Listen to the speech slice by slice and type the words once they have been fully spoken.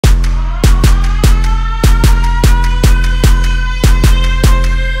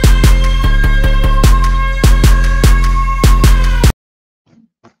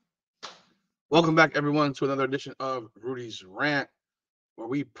Welcome back, everyone, to another edition of Rudy's Rant, where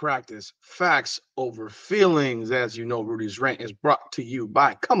we practice facts over feelings. As you know, Rudy's Rant is brought to you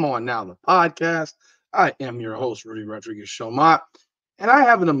by Come On Now, the podcast. I am your host, Rudy Rodriguez Shomot, and I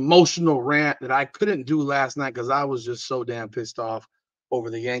have an emotional rant that I couldn't do last night because I was just so damn pissed off over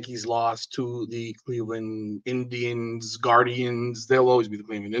the Yankees' loss to the Cleveland Indians, Guardians. They'll always be the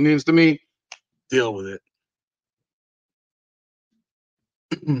Cleveland Indians to me. Deal with it.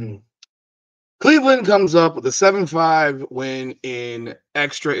 Cleveland comes up with a 7-5 win in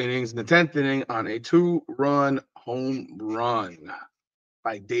extra innings in the 10th inning on a 2-run home run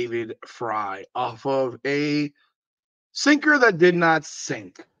by David Fry off of a sinker that did not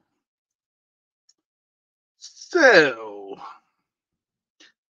sink. So,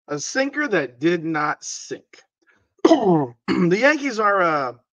 a sinker that did not sink. The Yankees are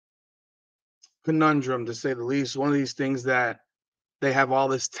a conundrum, to say the least. One of these things that they have all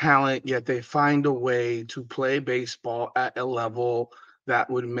this talent, yet they find a way to play baseball at a level that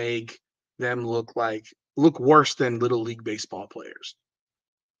would make them look worse than little league baseball players.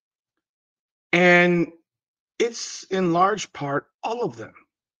 And it's in large part all of them.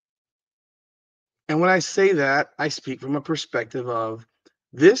 And when I say that, I speak from a perspective of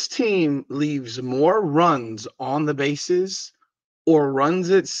this team leaves more runs on the bases or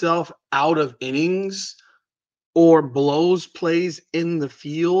runs itself out of innings or blows plays in the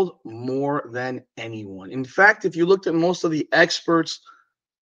field more than anyone. In fact, if you looked at most of the experts'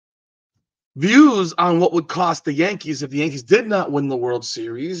 views on what would cost the Yankees if the Yankees did not win the World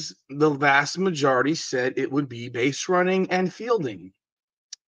Series, the vast majority said it would be base running and fielding.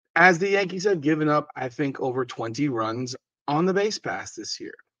 As the Yankees have given up, I think, over 20 runs on the base pass this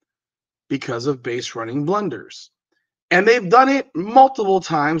year because of base running blunders. And they've done it multiple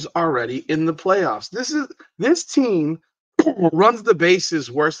times already in the playoffs. This team runs the bases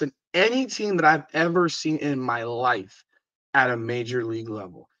worse than any team that I've ever seen in my life at a major league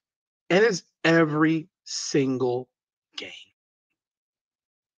level. And it's every single game.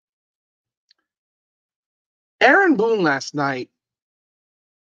 Aaron Boone last night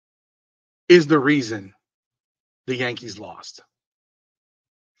is the reason the Yankees lost.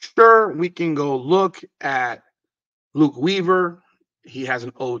 Sure, we can go look at Luke Weaver. He has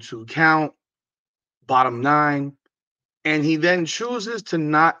an 0-2 count, bottom 9. And he then chooses to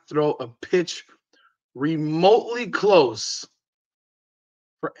not throw a pitch remotely close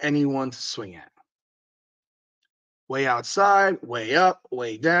for anyone to swing at. Way outside, way up,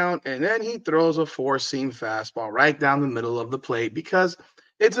 way down, and then he throws a 4-seam fastball right down the middle of the plate because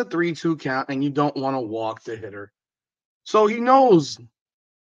it's a 3-2 count and you don't want to walk the hitter. So he knows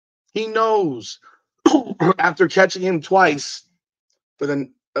after catching him twice for to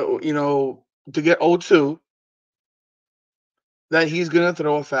get 0-2 that he's going to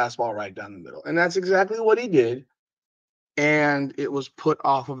throw a fastball right down the middle. And that's exactly what he did. And it was put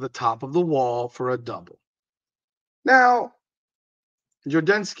off of the top of the wall for a double. Now,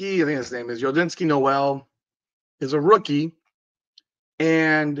 Jordensky, I think his name is Jordensky Noel, is a rookie.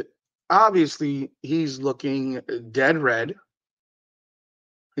 And obviously, he's looking dead red.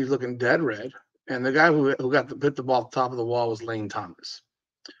 He's looking dead red. And the guy who hit the ball at the top of the wall was Lane Thomas.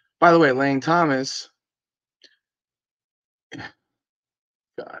 By the way, Lane Thomas,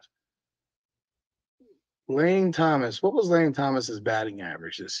 God. Lane Thomas, what was Lane Thomas's batting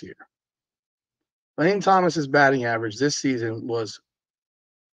average this year? Lane Thomas's batting average this season was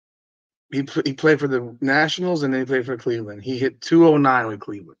he played for the Nationals and then he played for Cleveland. He hit 209 with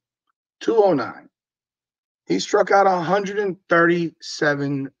Cleveland. 209. He struck out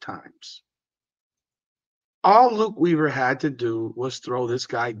 137 times. All Luke Weaver had to do was throw this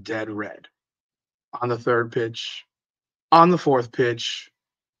guy dead red on the third pitch, on the fourth pitch,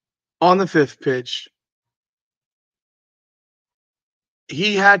 on the fifth pitch.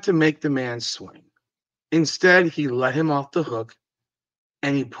 He had to make the man swing. Instead, he let him off the hook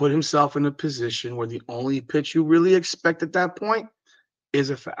and he put himself in a position where the only pitch you really expect at that point is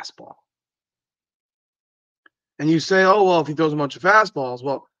a fastball. And you say, oh, well, if he throws a bunch of fastballs,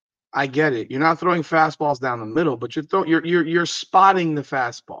 well, I get it. You're not throwing fastballs down the middle, but you're spotting the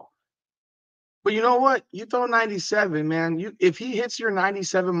fastball. But you know what? You throw 97, man. If he hits your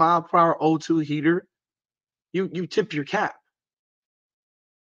 97 mile per hour 0-2 heater, you tip your cap.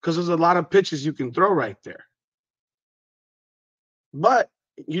 Because there's a lot of pitches you can throw right there. But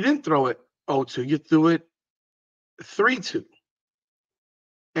you didn't throw it 0-2. You threw it 3-2.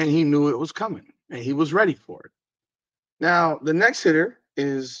 And he knew it was coming. And he was ready for it. Now, the next hitter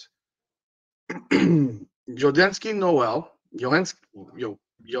is Jodensky Noel. I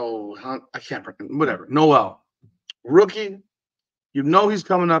can't remember. Whatever. Noel. Rookie. You know he's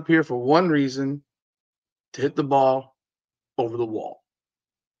coming up here for one reason, to hit the ball over the wall.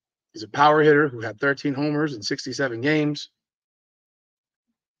 He's a power hitter who had 13 homers in 67 games,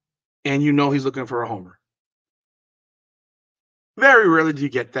 and you know he's looking for a homer. Very rarely do you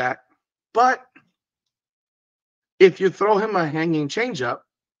get that, but if you throw him a hanging changeup,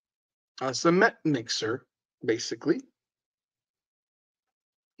 a cement mixer, basically,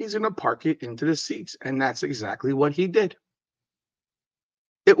 he's going to park it into the seats, and that's exactly what he did.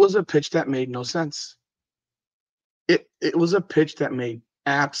 It was a pitch that made no sense. It was a pitch that made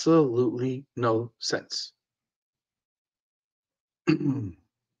absolutely no sense. And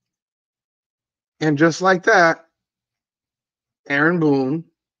just like that, Aaron Boone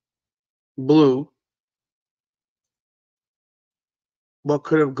blew what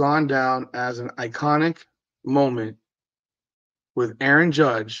could have gone down as an iconic moment with Aaron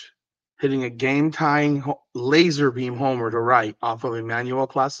Judge hitting a game-tying laser beam homer to right off of Emmanuel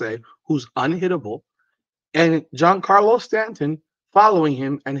Clase, who's unhittable, and Giancarlo Stanton following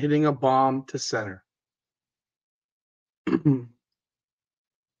him and hitting a bomb to center.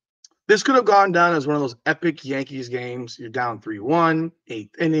 This could have gone down as one of those epic Yankees games. You're down 3-1,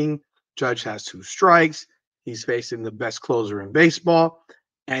 eighth inning. Judge has 2 strikes. He's facing the best closer in baseball,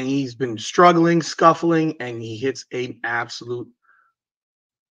 and he's been struggling, scuffling, and he hits an absolute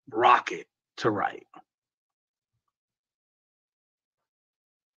rocket to right.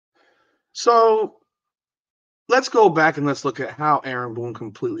 So let's go back and let's look at how Aaron Boone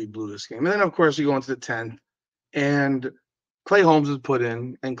completely blew this game. And then, of course, you go into the 10th, and Clay Holmes is put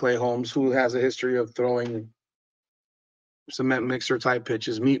in, and Clay Holmes, who has a history of throwing cement mixer type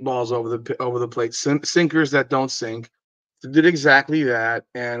pitches, meatballs over the plate, sinkers that don't sink, did exactly that.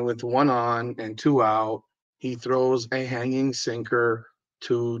 And with 1 on and 2 out, he throws a hanging sinker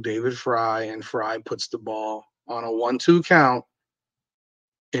to David Fry, and Fry puts the ball on a 1-2 count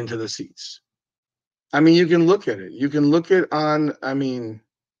into the seats. I mean, you can look at it. You can look at even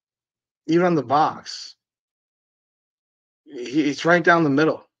on the box. It's right down the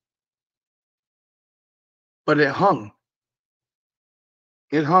middle. But it hung.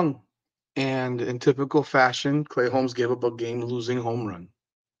 It hung. And in typical fashion, Clay Holmes gave up a game-losing home run.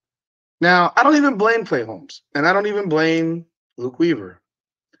 Now, I don't even blame Clay Holmes, and I don't even blame Luke Weaver.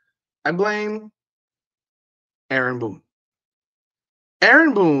 I blame Aaron Boone.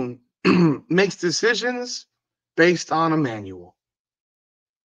 Aaron Boone makes decisions based on a manual.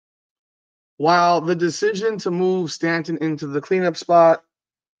 While the decision to move Stanton into the cleanup spot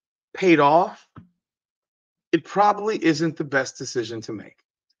paid off, it probably isn't the best decision to make.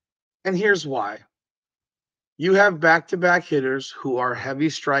 And here's why. You have back-to-back hitters who are heavy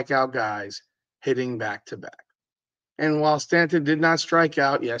strikeout guys hitting back-to-back. And while Stanton did not strike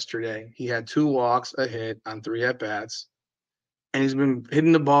out yesterday, he had 2 walks, a hit on 3 at-bats, and he's been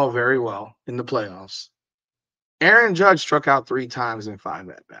hitting the ball very well in the playoffs. Aaron Judge struck out 3 times in 5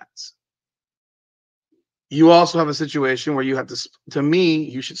 at-bats. You also have a situation where you have to me,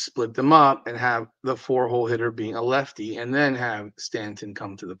 you should split them up and have the 4-hole hitter being a lefty and then have Stanton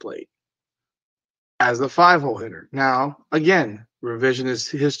come to the plate as the 5-hole hitter. Now, again,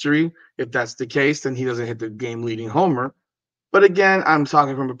 revisionist history. If that's the case, then he doesn't hit the game-leading homer. But again, I'm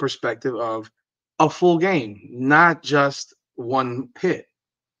talking from a perspective of a full game, not just 1 hit.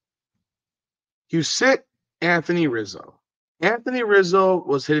 You sit Anthony Rizzo. Anthony Rizzo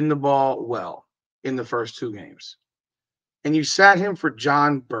was hitting the ball well in the first 2 games. And you sat him for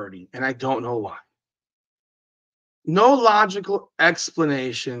John Birdie, and I don't know why. No logical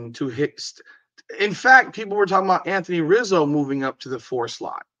explanation to hit. In fact, people were talking about Anthony Rizzo moving up to the 4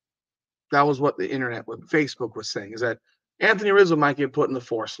 slot. That was what the internet, what Facebook was saying, is that Anthony Rizzo might get put in the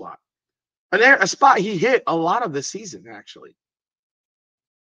 4 slot. A spot he hit a lot of the season, actually,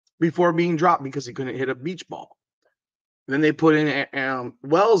 before being dropped because he couldn't hit a beach ball. Then they put in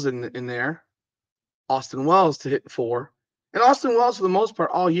Wells in there, Austin Wells, to hit 4. And Austin Wells, for the most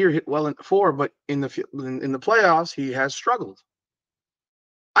part, all year hit well in 4, but in the playoffs, he has struggled.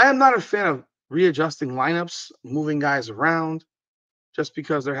 I am not a fan of readjusting lineups, moving guys around, just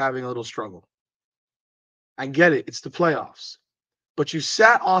because they're having a little struggle. I get it. It's the playoffs. But you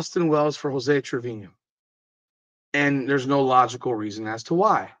sat Austin Wells for Jose Trevino. And there's no logical reason as to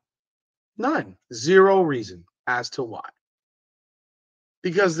why. None. 0 reason as to why.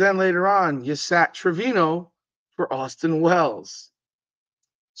 Because then later on, you sat Trevino for Austin Wells.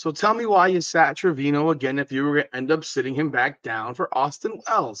 So tell me why you sat Trevino again if you were going to end up sitting him back down for Austin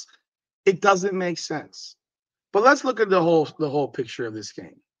Wells. It doesn't make sense. But let's look at the whole picture of this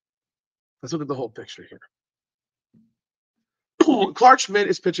game. Let's look at the whole picture here. Clark Schmidt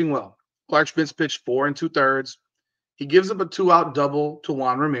is pitching well. Clark Schmidt's pitched 4 2/3. He gives up a 2-out double to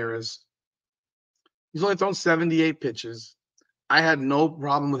Juan Ramirez. He's only thrown 78 pitches. I had no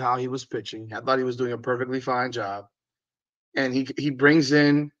problem with how he was pitching. I thought he was doing a perfectly fine job. And he brings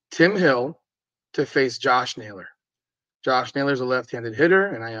in Tim Hill to face Josh Naylor. Josh Naylor's a left-handed hitter,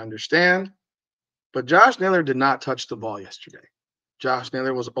 and I understand. But Josh Naylor did not touch the ball yesterday. Josh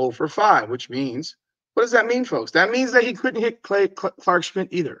Naylor was 0 for 5, which means, what does that mean, folks? That means that he couldn't hit Clark Schmidt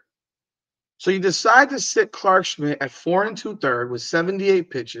either. So you decide to sit Clark Schmidt at 4 2/3 with 78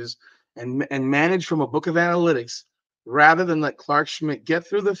 pitches and manage from a book of analytics rather than let Clark Schmidt get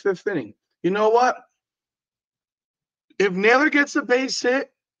through the 5th inning. You know what? If Naylor gets a base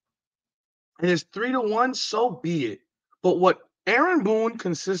hit and it's 3-1, so be it. But what Aaron Boone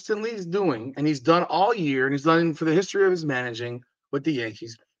consistently is doing, and he's done all year, and he's done for the history of his managing with the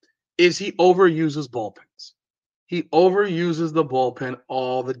Yankees, is he overuses bullpens. He overuses the bullpen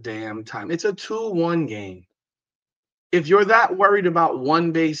all the damn time. It's a 2-1 game. If you're that worried about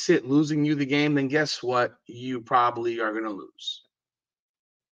one base hit losing you the game, then guess what? You probably are going to lose.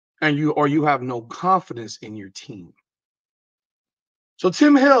 And you have no confidence in your team. So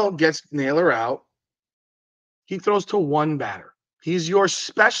Tim Hill gets Naylor out. He throws to one batter. He's your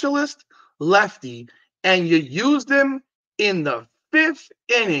specialist lefty, and you used him in the 5th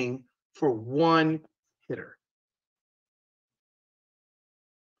inning for one hitter.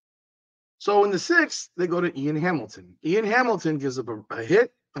 So in the 6th, they go to Ian Hamilton. Ian Hamilton gives up a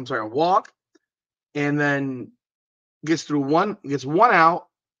walk, and then gets one out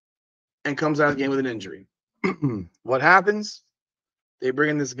and comes out of the game with an injury. What happens? They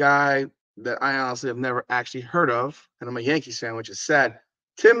bring in this guy that I honestly have never actually heard of, and I'm a Yankees fan, which is sad.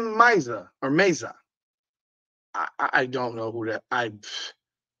 Tim Meza. I don't know who that.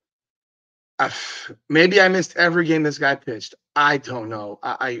 Maybe I missed every game this guy pitched. I don't know.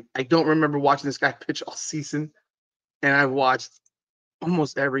 I don't remember watching this guy pitch all season, and I've watched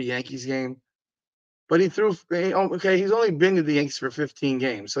almost every Yankees game. But he's only been to the Yankees for 15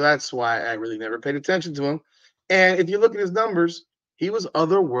 games, so that's why I really never paid attention to him. And if you look at his numbers, he was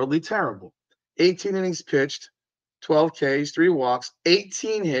otherworldly terrible. 18 innings pitched, 12 Ks, 3 walks,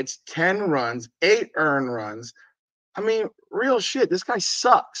 18 hits, 10 runs, 8 earned runs. I mean, real shit. This guy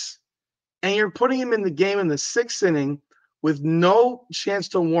sucks. And you're putting him in the game in the 6th inning with no chance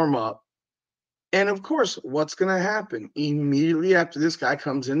to warm up. And of course, what's going to happen? Immediately after this guy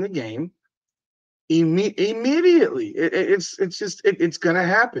comes in the game, immediately, it's going to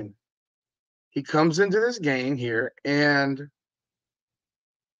happen. He comes into this game here, and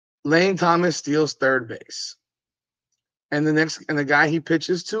Lane Thomas steals third base. And the guy he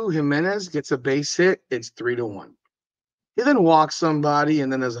pitches to, Jimenez, gets a base hit. It's 3-1. He then walks somebody,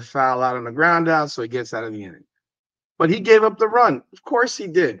 and then there's a foul out on the ground out, so he gets out of the inning. But he gave up the run. Of course he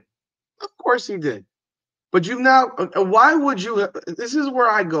did. Of course he did. But why would you? This is where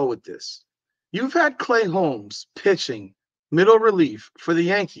I go with this. You've had Clay Holmes pitching middle relief for the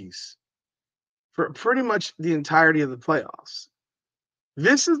Yankees for pretty much the entirety of the playoffs.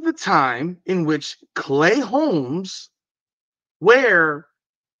 This is the time in which Clay Holmes, who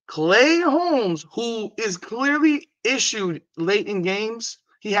is clearly issued late in games,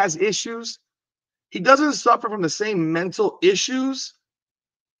 he has issues. He doesn't suffer from the same mental issues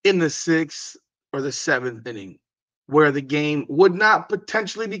in the 6th or the 7th inning, where the game would not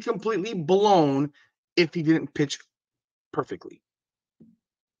potentially be completely blown if he didn't pitch perfectly.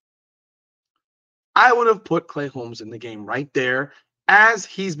 I would have put Clay Holmes in the game right there, as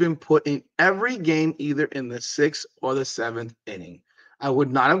he's been put in every game, either in the 6th or the 7th inning. I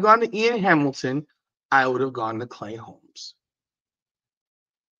would not have gone to Ian Hamilton. I would have gone to Clay Holmes.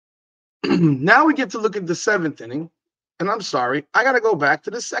 Now we get to look at the 7th inning, and I'm sorry, I got to go back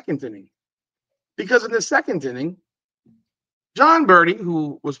to the 2nd inning. Because in the 2nd inning, John Birdie,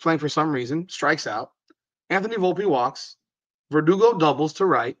 who was playing for some reason, strikes out. Anthony Volpe walks. Verdugo doubles to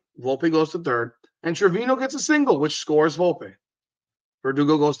right. Volpe goes to third. And Trevino gets a single, which scores Volpe.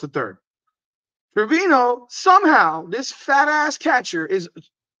 Verdugo goes to third. Trevino, somehow, this fat-ass catcher is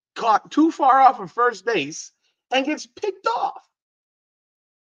caught too far off of first base and gets picked off.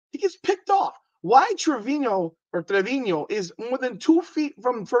 He gets picked off. Why Trevino is more than 2 feet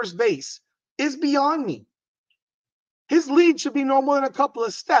from first base is beyond me. His lead should be no more than a couple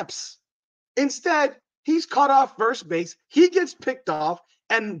of steps. Instead, he's caught off first base. He gets picked off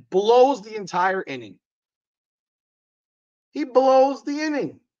and blows the entire inning. He blows the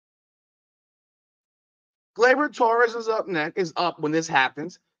inning. Gleyber Torres is up when this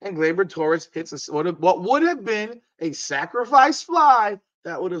happens, and Gleyber Torres hits what would have been a sacrifice fly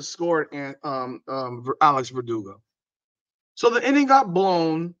that would have scored Alex Verdugo. So the inning got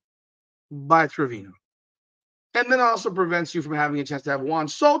blown by Trevino. And then also prevents you from having a chance to have Juan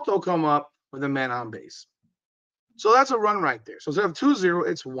Soto come up with a man on base. So that's a run right there. So instead of 2-0,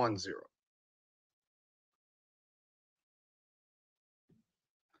 it's 1-0.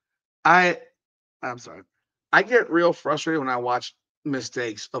 I'm sorry. I get real frustrated when I watch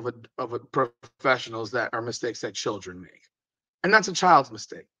mistakes of professionals that are mistakes that children make. And that's a child's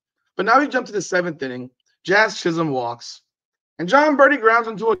mistake. But now we jump to the 7th inning. Jazz Chisholm walks, and John Birdie grounds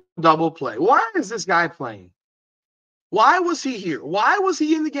into a double play. Why is this guy playing? Why was he here? Why was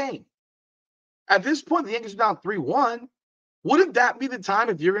he in the game? At this point, the Yankees are down 3-1. Wouldn't that be the time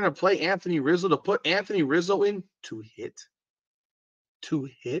if you're going to play Anthony Rizzo to put Anthony Rizzo in to hit? To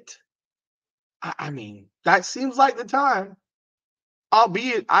hit? I mean, that seems like the time.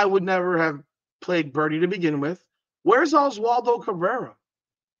 Albeit, I would never have played Birdie to begin with. Where's Oswaldo Cabrera?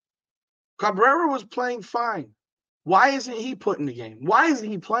 Cabrera was playing fine. Why isn't he put in the game? Why isn't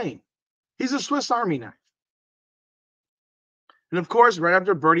he playing? He's a Swiss Army knife. And of course, right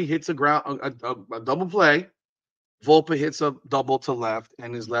after Birdie hits a double play, Volpe hits a double to left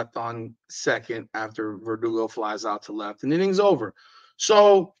and is left on second after Verdugo flies out to left, and inning's over.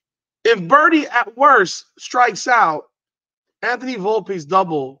 So if Birdie at worst strikes out, Anthony Volpe's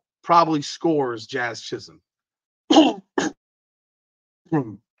double probably scores Jazz Chisholm.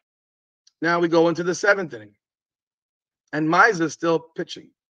 Now we go into the 7th inning. And Miza's still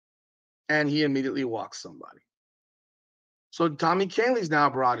pitching. And he immediately walks somebody. So Tommy Kahnle's now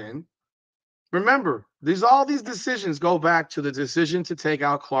brought in. Remember, all these decisions go back to the decision to take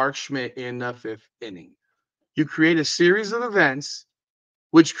out Clark Schmidt in the 5th inning. You create a series of events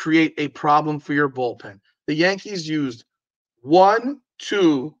which create a problem for your bullpen. The Yankees used 1,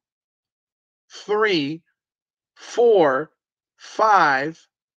 2, 3, 4, 5,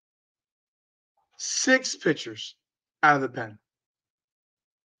 6 pitchers out of the pen.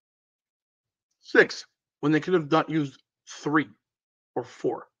 6, when they could have used 3 or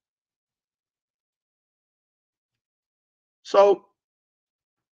 4. So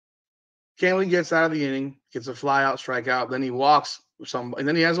Kahnle gets out of the inning, gets a fly out, strikeout, then he walks and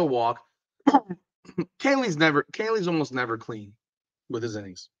then he has a walk. Kahnle's almost never clean with his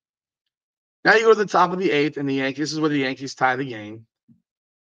innings. Now you go to the top of the 8th, and this is where the Yankees tie the game.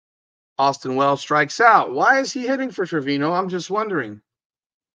 Austin Wells strikes out. Why is he hitting for Trevino? I'm just wondering.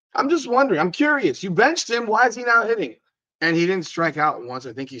 I'm curious. You benched him. Why is he now hitting? And he didn't strike out once.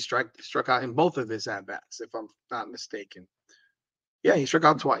 I think he struck out in both of his at-bats, if I'm not mistaken. Yeah, he struck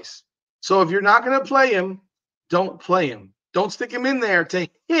out twice. So if you're not going to play him, don't play him. Don't stick him in there to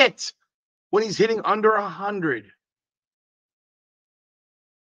hit when he's hitting under 100.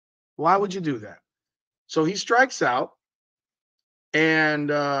 Why would you do that? So he strikes out, and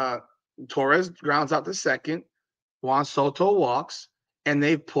Torres grounds out to second. Juan Soto walks, and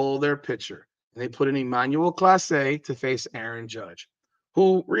they pull their pitcher. And they put in Emmanuel Clase to face Aaron Judge,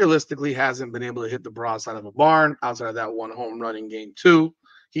 who realistically hasn't been able to hit the broadside of a barn outside of that one home run in game 2.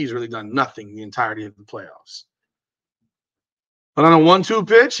 He's really done nothing the entirety of the playoffs. But on a 1-2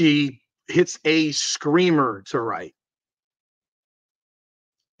 pitch, he hits a screamer to right.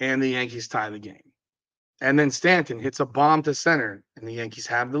 And the Yankees tie the game. And then Stanton hits a bomb to center, and the Yankees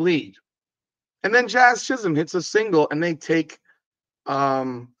have the lead. And then Jazz Chisholm hits a single, and they take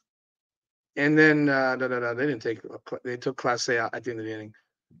and then they took Clase out at the end of the inning.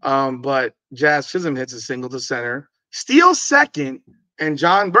 But Jazz Chisholm hits a single to center, steals second, and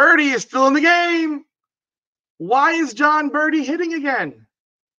John Birdie is still in the game. Why is John Birdie hitting again?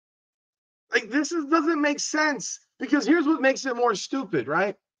 Like, doesn't make sense, because here's what makes it more stupid,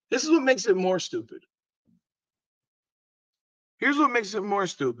 right? This is what makes it more stupid. Here's what makes it more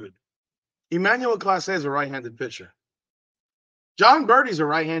stupid. Emmanuel Clase is a right-handed pitcher. John Birdie's a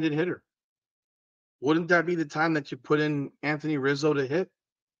right-handed hitter. Wouldn't that be the time that you put in Anthony Rizzo to hit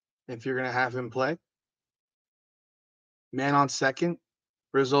if you're going to have him play? Man on second.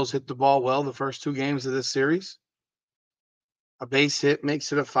 Rizzo's hit the ball well the first 2 games of this series. A base hit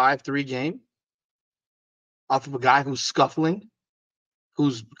makes it a 5-3 game off of a guy who's scuffling,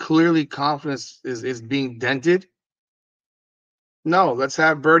 whose clearly confidence is being dented. No, let's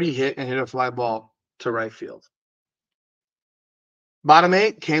have Birdie hit and hit a fly ball to right field. Bottom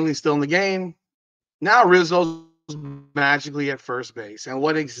 8, Kahnle's still in the game. Now Rizzo's magically at first base. And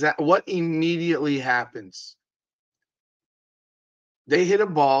what immediately happens? They hit a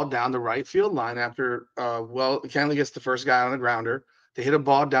ball down the right field line after, Kahnle gets the first guy on the grounder. They hit a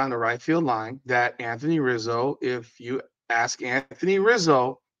ball down the right field line that Anthony Rizzo, if you ask Anthony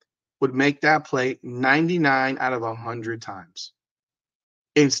Rizzo, would make that play 99 out of 100 times.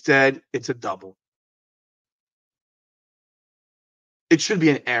 Instead, it's a double. it should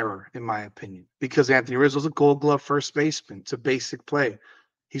be an error, in my opinion, because Anthony Rizzo's a Gold Glove first baseman. It's a basic play.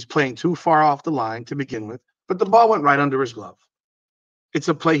 He's playing too far off the line to begin with, but the ball went right under his glove. It's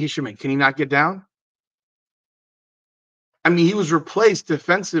a play he should make. Can he not get down? I mean, he was replaced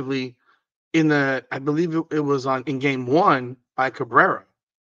defensively I believe it was in game 1 by Cabrera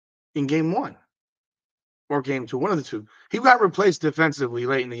in game 1 or game 2, one of the two. He got replaced defensively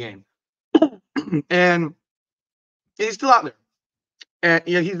late in the game. And he's still out there. And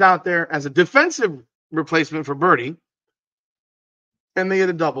yeah, he's out there as a defensive replacement for Birdie. And they get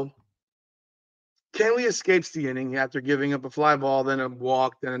a double. Kenley escapes the inning after giving up a fly ball, then a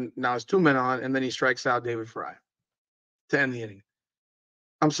walk, then now it's 2 men on, and then he strikes out David Fry to end the inning.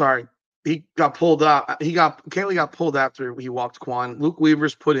 I'm sorry. He got pulled out. Kenley got pulled after he walked Quan. Luke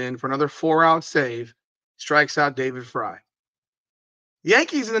Weaver's put in for another 4-out save, strikes out David Fry. The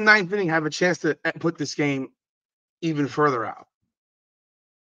Yankees in the 9th inning have a chance to put this game even further out.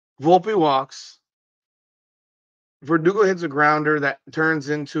 Volpe walks. Verdugo hits a grounder that turns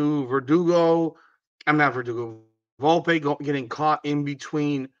into Volpe getting caught in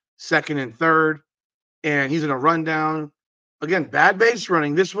between second and third, and he's in a rundown. Again, bad base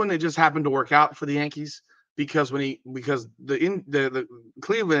running. This one, it just happened to work out for the Yankees because the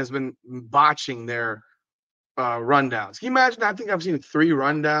Cleveland has been botching their rundowns. Can you imagine? I think I've seen 3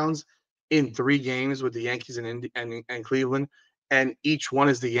 rundowns in 3 games with the Yankees and Cleveland, and each one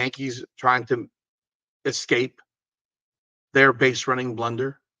is the Yankees trying to escape their base running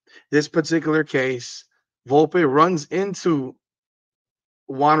blunder. This particular case, Volpe runs into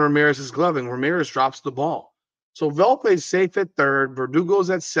Juan Ramirez's glove, and Ramirez drops the ball. So Volpe's safe at third, Verdugo's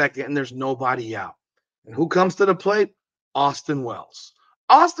at second, and there's nobody out. And who comes to the plate? Austin Wells.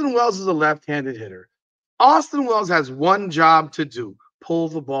 Austin Wells is a left-handed hitter. Austin Wells has one job to do: pull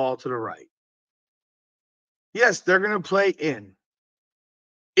the ball to the right. Yes, they're going to play in.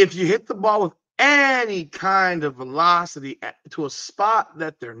 If you hit the ball with any kind of velocity to a spot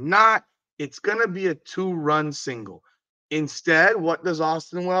that they're not, it's going to be a 2-run single. Instead, what does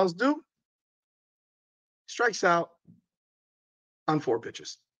Austin Wells do? Strikes out on 4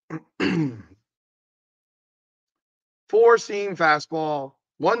 pitches. 4-seam fastball,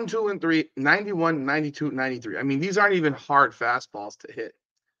 1, 2, and 3, 91, 92, 93. I mean, these aren't even hard fastballs to hit.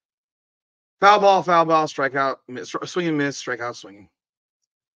 Foul ball, strikeout, swing and miss, strikeout, swinging.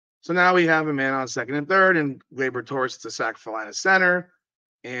 So now we have a man on second and third, and Gleyber Torres to sac fly to center,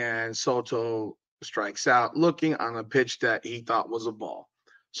 and Soto strikes out looking on a pitch that he thought was a ball.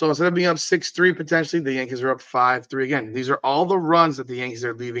 So instead of being up 6-3 potentially, the Yankees are up 5-3 again. These are all the runs that the Yankees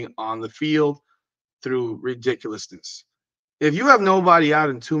are leaving on the field through ridiculousness. If you have nobody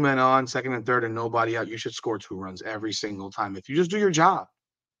out and 2 men on, second and third, and nobody out, you should score 2 runs every single time if you just do your job.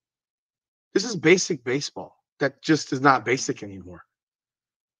 This is basic baseball. That just is not basic anymore.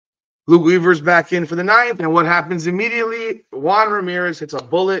 Luke Weaver's back in for the 9th, and what happens immediately? Juan Ramirez hits a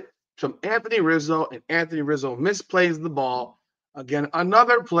bullet from Anthony Rizzo, and Anthony Rizzo misplays the ball. Again,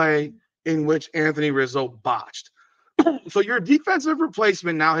 another play in which Anthony Rizzo botched. So your defensive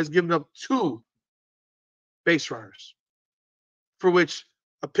replacement now has given up 2 base runners, for which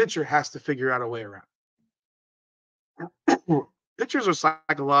a pitcher has to figure out a way around. Pitchers are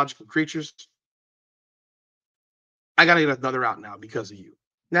psychological creatures. I got to get another out now because of you.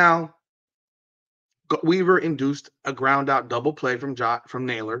 Now, Weaver induced a ground out double play from Josh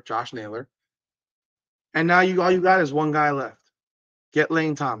Naylor. And now all you got is one guy left. Get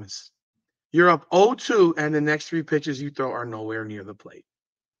Lane Thomas. You're up 0-2, and the next 3 pitches you throw are nowhere near the plate.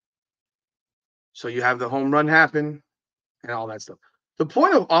 So you have the home run happen and all that stuff. The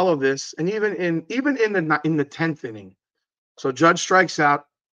point of all of this, and even in the 10th inning, so Judge strikes out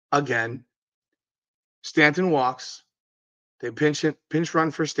again. Stanton walks. They pinch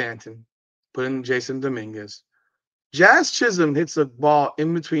run for Stanton. Put in Jason Dominguez. Jazz Chisholm hits a ball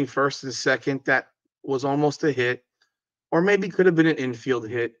in between first and second that was almost a hit, or maybe could have been an infield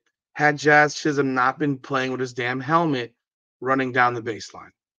hit had Jazz Chisholm not been playing with his damn helmet running down the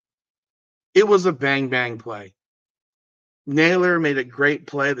baseline. It was a bang-bang play. Naylor made a great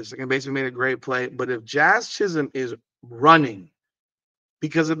play. The second baseman made a great play. But if Jazz Chisholm is running,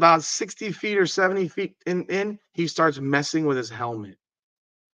 because about 60 feet or 70 feet in, he starts messing with his helmet.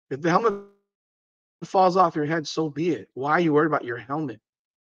 If the helmet falls off your head, so be it. Why are you worried about your helmet?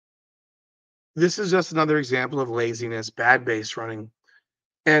 This is just another example of laziness, bad base running,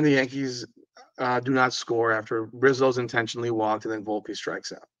 and the Yankees do not score after Rizzo's intentionally walked and then Volpe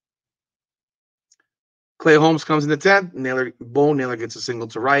strikes out. Clay Holmes comes in the 10th. Naylor gets a single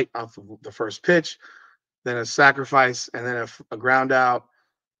to right off of the first pitch, then a sacrifice, and then a ground out.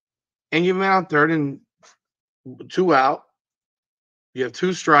 And you man on third and 2 out. You have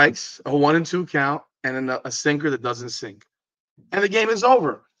 2 strikes, a 1 and 2 count, and a sinker that doesn't sink. And the game is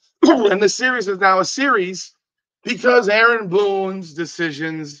over. And the series is now a series because Aaron Boone's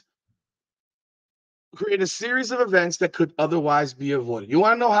decisions create a series of events that could otherwise be avoided. You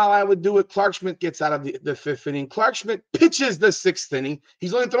want to know how I would do it? Clark Schmidt gets out of the 5th inning. Clark Schmidt pitches the 6th inning.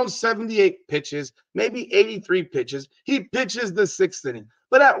 He's only thrown 78 pitches, maybe 83 pitches. He pitches the 6th inning.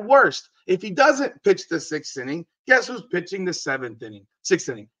 But at worst, if he doesn't pitch the 6th inning, guess who's pitching the 7th inning, 6th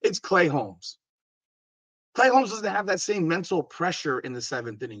inning? It's Clay Holmes. Clay Holmes doesn't have that same mental pressure in the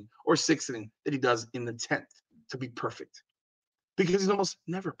 7th inning or 6th inning that he does in the 10th to be perfect because he's almost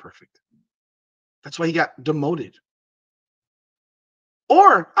never perfect. That's why he got demoted.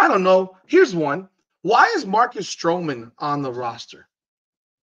 Or, I don't know, here's one. Why is Marcus Stroman on the roster?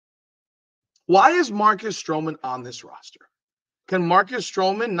 Why is Marcus Stroman on this roster? Can Marcus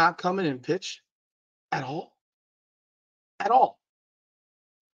Stroman not come in and pitch at all? At all.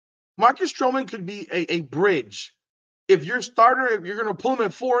 Marcus Stroman could be a bridge. If your starter, if you're going to pull him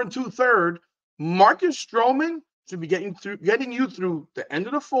at 4 2/3, Marcus Stroman should be getting you through the end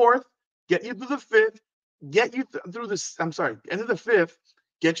of the 4th, get you through the 5th, get you through the end of the 5th,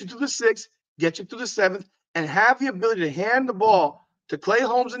 get you through the 6th, get you through the 7th, and have the ability to hand the ball to Clay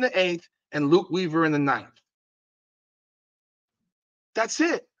Holmes in the 8th and Luke Weaver in the 9th. That's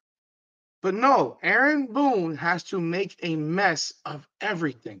it. But no, Aaron Boone has to make a mess of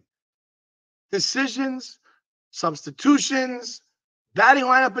everything. Decisions, substitutions, batting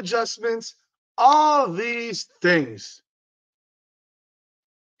lineup adjustments, all these things.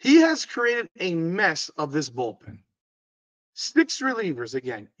 He has created a mess of this bullpen. 6 relievers,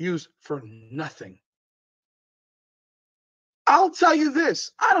 again, used for nothing. I'll tell you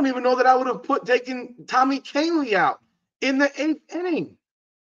this. I don't even know that I would have taken Tommy Kahnle out in the 8th inning.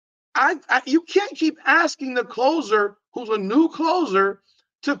 You can't keep asking the closer, who's a new closer,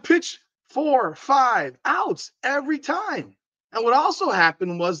 to pitch 4, 5 outs every time. And what also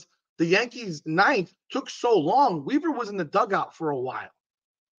happened was the Yankees' 9th took so long. Weaver was in the dugout for a while.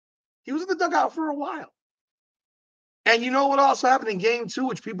 He was in the dugout for a while. And you know what also happened in game 2,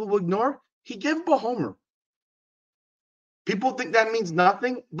 which people will ignore? He gave up a homer. People think that means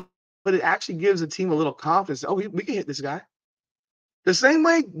nothing, but it actually gives the team a little confidence. Oh, we can hit this guy. The same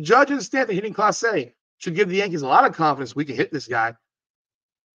way Judge and Stanton hitting Class A should give the Yankees a lot of confidence. We can hit this guy.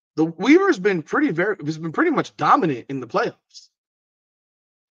 The Weaver's been pretty much dominant in the playoffs.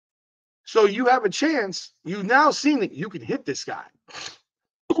 So you have a chance. You've now seen that you can hit this guy.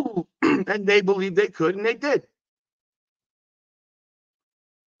 And they believed they could, and they did.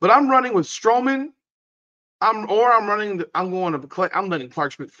 But I'm running with Stroman. I'm letting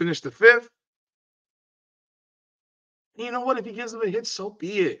Clark Schmidt finish the 5th. And you know what? If he gives him a hit, so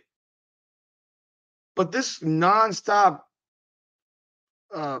be it. But this nonstop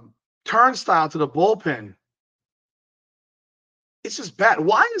turnstile to the bullpen, it's just bad.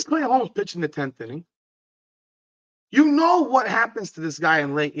 Why is Clay Holmes pitching the 10th inning? You know what happens to this guy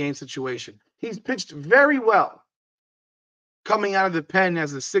in late game situation. He's pitched very well coming out of the pen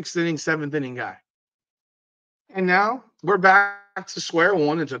as a 6th inning, 7th inning guy. And now we're back to square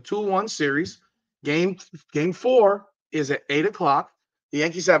one. It's a 2-1 series. Game 4 is at 8 o'clock. The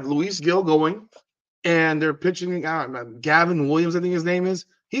Yankees have Luis Gil going, and they're pitching Gavin Williams, I think his name is.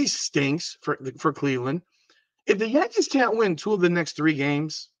 He stinks for Cleveland. If the Yankees can't win 2 of the next 3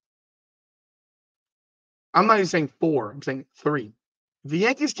 games, I'm not even saying 4. I'm saying 3. If the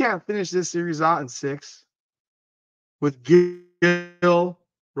Yankees can't finish this series out in 6 with Gil,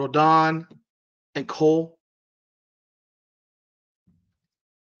 Rodon, and Cole,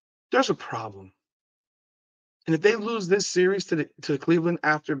 there's a problem. And if they lose this series to Cleveland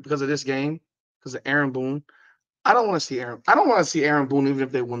because of this game, because of Aaron Boone, I don't want to see Aaron Boone even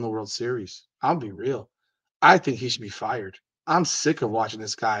if they win the World Series. I'll be real. I think he should be fired. I'm sick of watching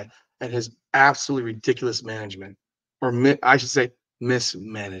this guy and his absolutely ridiculous management, or I should say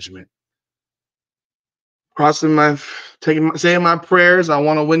mismanagement. Saying my prayers. I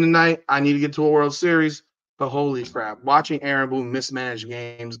want to win tonight. I need to get to a World Series. But holy crap, watching Aaron Boone mismanage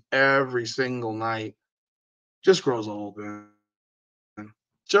games every single night just grows old, man.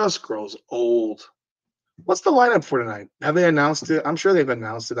 Just grows old. What's the lineup for tonight? Have they announced it? I'm sure they've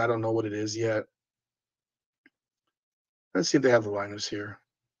announced it. I don't know what it is yet. Let's see if they have the lineups here.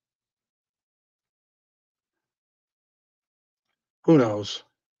 Who knows?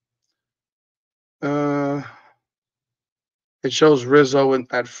 It shows Rizzo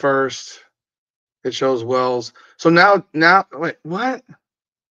at first. It shows Wells. So now, wait, what?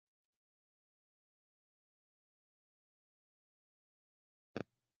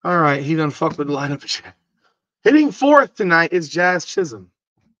 All right, he done fucked with the lineup. Hitting fourth tonight is Jazz Chisholm.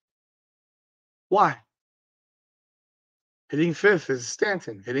 Why? Hitting fifth is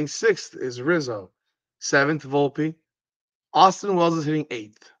Stanton. Hitting sixth is Rizzo. Seventh, Volpe. Austin Wells is hitting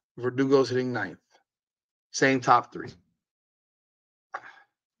eighth. Verdugo's hitting ninth. Same top three.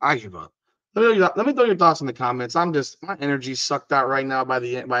 I give up. Let me know your thoughts in the comments. My energy sucked out right now by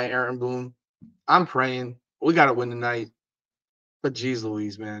Aaron Boone. I'm praying we got to win tonight. But geez,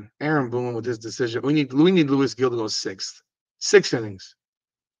 Louise, man, Aaron Boone with this decision. We need Lewis Gill to go sixth. 6 innings,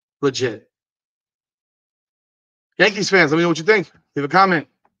 legit. Yankees fans, let me know what you think. Leave a comment.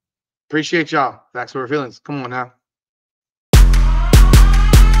 Appreciate y'all. Facts over feelings. Come on now.